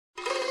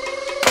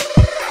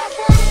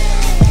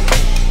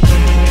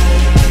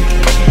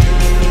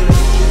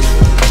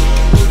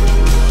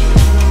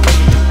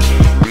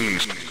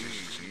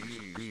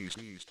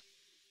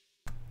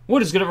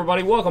What is good,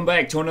 everybody? Welcome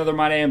back to another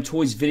My Damn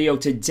Toys video.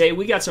 Today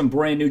we got some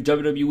brand new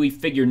WWE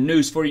figure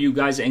news for you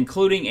guys,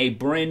 including a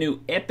brand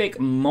new Epic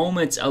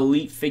Moments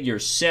Elite figure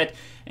set.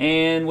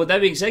 And with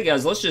that being said,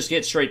 guys, let's just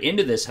get straight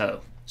into this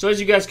hoe. So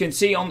as you guys can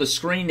see on the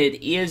screen,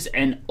 it is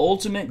an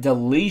Ultimate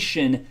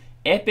Deletion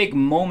Epic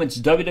Moments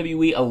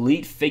WWE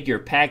Elite figure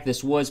pack.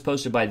 This was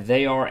posted by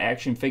They Are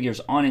Action Figures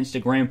on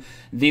Instagram.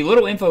 The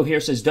little info here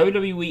says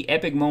WWE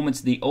Epic Moments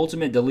The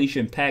Ultimate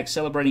Deletion Pack,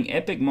 celebrating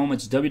Epic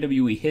Moments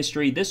WWE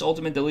history. This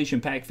Ultimate Deletion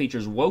Pack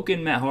features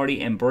Woken, Matt Hardy,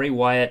 and Bray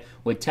Wyatt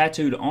with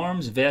tattooed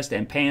arms, vest,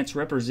 and pants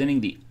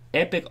representing the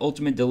Epic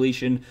Ultimate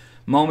Deletion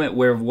moment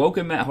where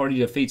Woken Matt Hardy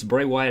defeats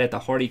Bray Wyatt at the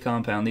Hardy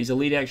compound. These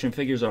Elite action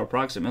figures are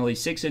approximately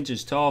 6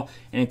 inches tall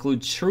and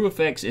include true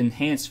effects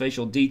enhanced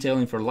facial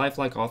detailing for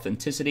lifelike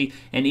authenticity,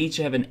 and each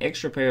have an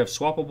extra pair of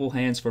swappable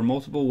hands for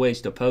multiple ways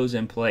to pose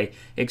and play.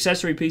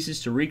 Accessory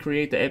pieces to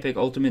recreate the Epic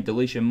Ultimate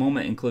Deletion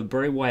moment include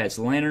Bray Wyatt's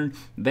lantern,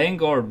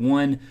 Vanguard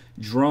 1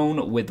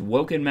 drone with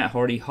Woken Matt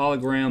Hardy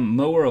hologram,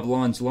 Mower of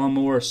Lawns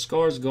lawnmower,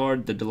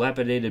 Skarsgård, the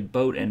dilapidated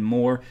boat, and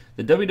more.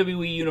 The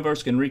WWE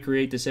Universe can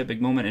recreate this epic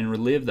moment and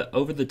relive the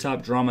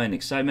over-the-top drama and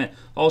excitement.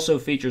 Also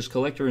features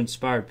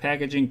collector-inspired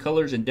packaging.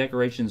 Colors and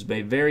decorations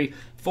may vary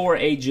for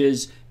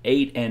ages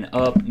 8 and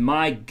up.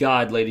 My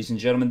God, ladies and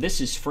gentlemen,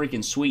 this is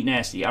freaking sweet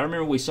nasty. I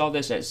remember we saw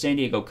this at San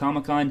Diego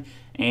Comic-Con,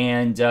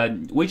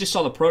 and we just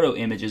saw the proto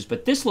images,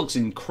 but this looks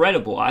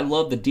incredible. I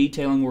love the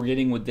detailing we're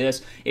getting with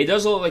this. It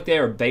does look like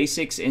there are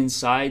basics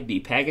inside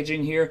the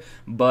packaging here,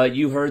 but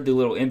you heard the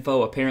little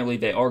info. Apparently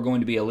they are going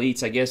to be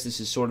elites. I guess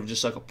this is sort of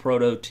just like a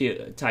proto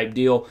type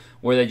deal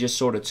where they just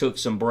sort of took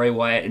some Bray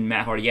Wyatt and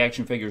Matt Hardy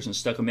action figures and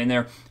stuck them in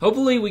there.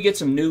 Hopefully we get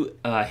some new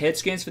head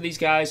skins for these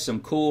guys, some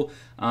cool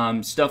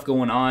stuff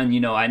going on. You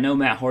know, I know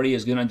Matt Hardy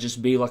is going to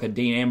just be like a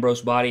Dean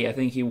Ambrose body. I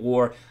think he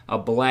wore a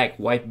black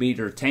white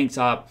beater tank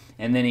top,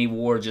 and then he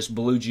wore just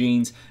blue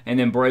jeans. And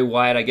then Bray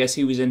Wyatt, I guess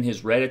he was in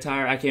his red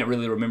attire. I can't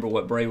really remember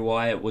what Bray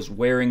Wyatt was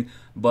wearing,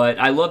 but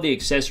I love the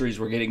accessories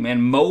we're getting,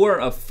 man. Mower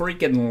of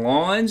freaking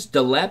lawns,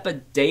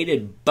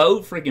 dilapidated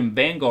boat, freaking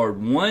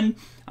Vanguard 1.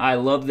 I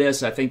love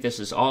this. I think this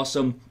is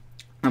awesome.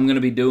 I'm going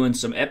to be doing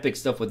some epic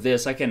stuff with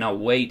this. I cannot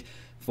wait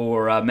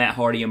for Matt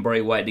Hardy and Bray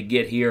Wyatt to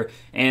get here.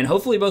 And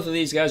hopefully both of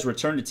these guys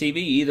return to TV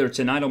either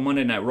tonight on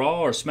Monday Night Raw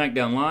or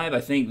SmackDown Live.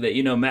 I think that,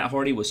 you know, Matt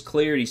Hardy was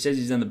cleared. He says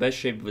he's in the best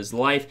shape of his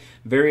life.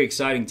 Very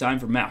exciting time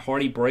for Matt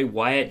Hardy. Bray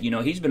Wyatt, you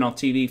know, he's been off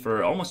TV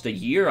for almost a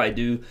year, I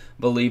do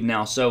believe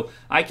now. So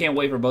I can't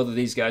wait for both of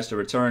these guys to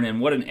return.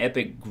 And what an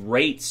epic,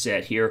 great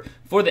set here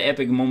for the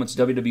Epic Moments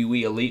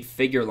WWE Elite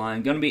figure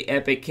line. Going to be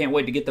epic. Can't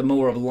wait to get the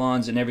Mower of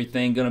Lawns and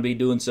everything. Going to be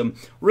doing some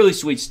really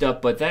sweet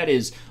stuff. But that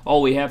is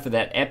all we have for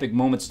that Epic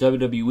Moments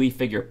WWE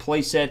figure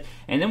playset.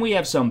 And then we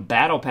have some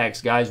battle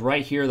packs, guys,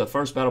 right here. The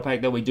first battle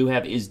pack that we do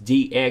have is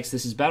DX.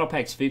 This is Battle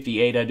Packs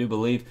 58, I do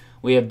believe.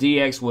 We have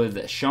DX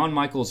with Shawn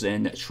Michaels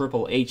and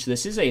Triple H.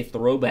 This is a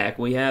throwback.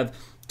 We have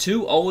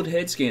two old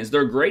head scans.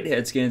 They're great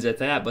head scans at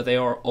that, but they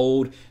are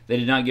old. They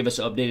did not give us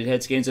updated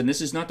head scans, and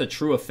this is not the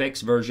true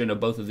effects version of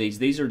both of these.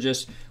 These are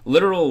just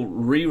literal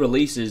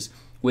re-releases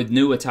with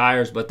new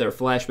attires, but they're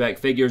flashback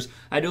figures.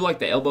 I do like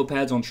the elbow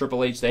pads on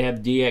Triple H. They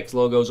have DX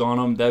logos on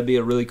them. That would be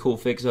a really cool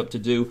fix-up to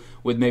do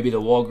with maybe the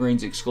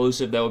Walgreens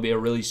exclusive. That would be a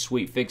really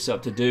sweet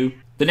fix-up to do.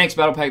 The next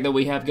battle pack that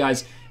we have,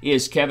 guys,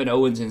 is Kevin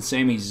Owens and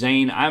Sami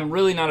Zayn. I'm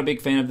really not a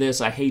big fan of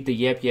this. I hate the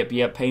yep, yep,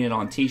 yep painted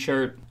on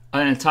t-shirt.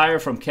 An attire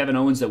from Kevin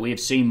Owens that we have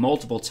seen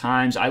multiple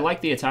times. I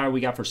like the attire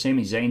we got for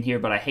Sami Zayn here,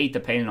 but I hate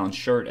the painted on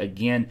shirt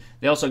again.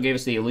 They also gave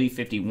us the Elite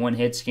 51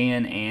 head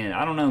scan, and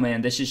I don't know,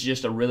 man. This is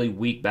just a really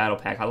weak battle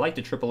pack. I like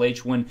the Triple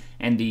H one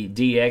and the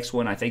DX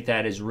one. I think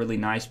that is really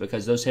nice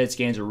because those head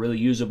scans are really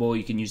usable.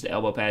 You can use the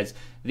elbow pads.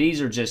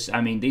 These are just,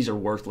 I mean, these are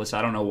worthless.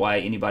 I don't know why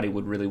anybody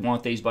would really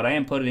want these, but I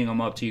am putting them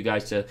up to you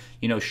guys to,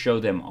 you know, show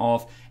them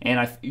off. And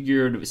I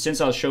figured,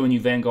 since I was showing you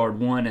Vanguard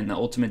 1 and the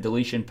Ultimate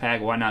Deletion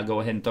pack, why not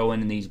go ahead and throw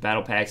in these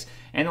battle packs?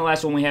 And the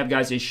last one we have,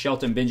 guys, is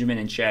Shelton Benjamin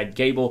and Chad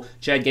Gable.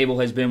 Chad Gable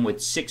has been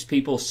with 6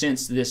 people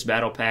since this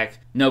battle pack.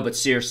 No, but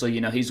seriously,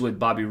 you know, he's with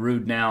Bobby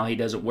Roode now. He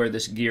doesn't wear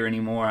this gear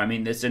anymore. I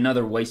mean, it's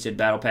another wasted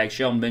battle pack.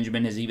 Shelton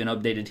Benjamin has even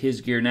updated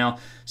his gear now.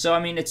 So, I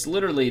mean, it's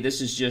literally,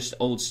 this is just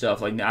old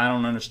stuff. Like, I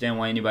don't understand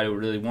why anybody would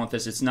really want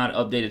this. It's not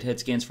updated head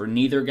scans for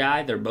neither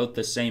guy. They're both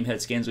the same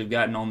head scans we've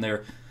gotten on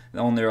their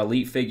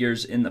Elite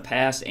figures in the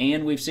past,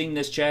 and we've seen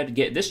this Chad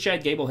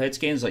Gable head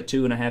scan is like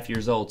 2.5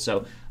 years old,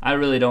 so I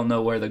really don't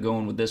know where they're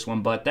going with this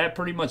one, but that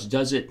pretty much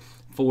does it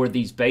for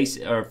these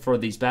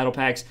battle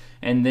packs.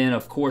 And then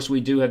of course we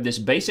do have this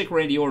basic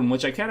Randy Orton,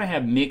 which I kind of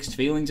have mixed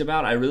feelings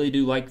about. I really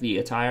do like the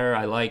attire.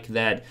 I like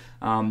that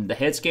the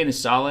head scan is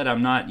solid.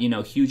 I'm not, you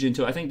know, huge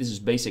into it. I think this is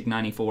basic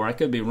 94. I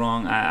could be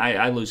wrong.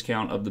 I lose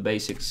count of the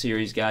basic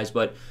series, guys,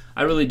 but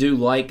I really do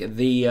like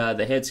the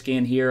head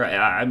scan here.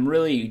 I'm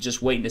really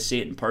just waiting to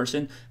see it in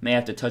person. May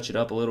have to touch it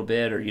up a little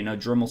bit, or, you know,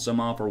 Dremel some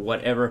off or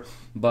whatever.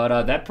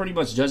 But that pretty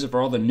much does it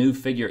for all the new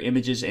figure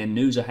images and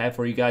news I have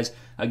for you guys.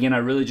 Again, I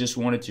really just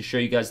wanted to show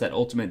you guys that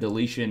Ultimate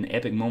Deletion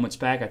Epic Moments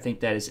pack. I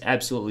think that is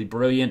absolutely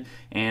brilliant,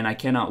 and I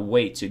cannot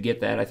wait to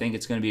get that. I think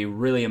it's going to be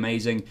really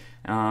amazing.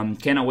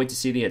 Cannot wait to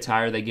see the attire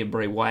retire. They give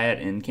Bray Wyatt,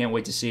 and can't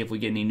wait to see if we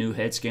get any new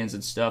head skins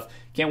and stuff.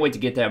 Can't wait to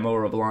get that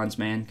mower of lawns,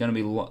 man. Gonna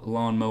be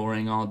lawn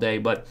mowing all day.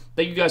 But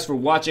thank you guys for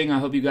watching. I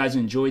hope you guys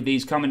enjoyed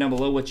these. Comment down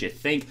below what you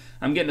think.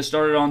 I'm getting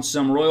started on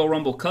some Royal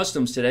Rumble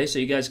customs today, so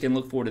you guys can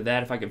look forward to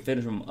that if I can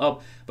finish them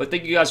up. But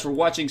thank you guys for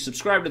watching.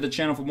 Subscribe to the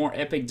channel for more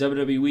epic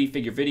WWE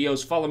figure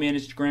videos. Follow me on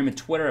Instagram and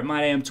Twitter at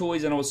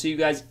MYDAMNTOYS, and I will see you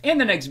guys in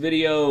the next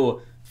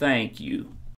video. Thank you.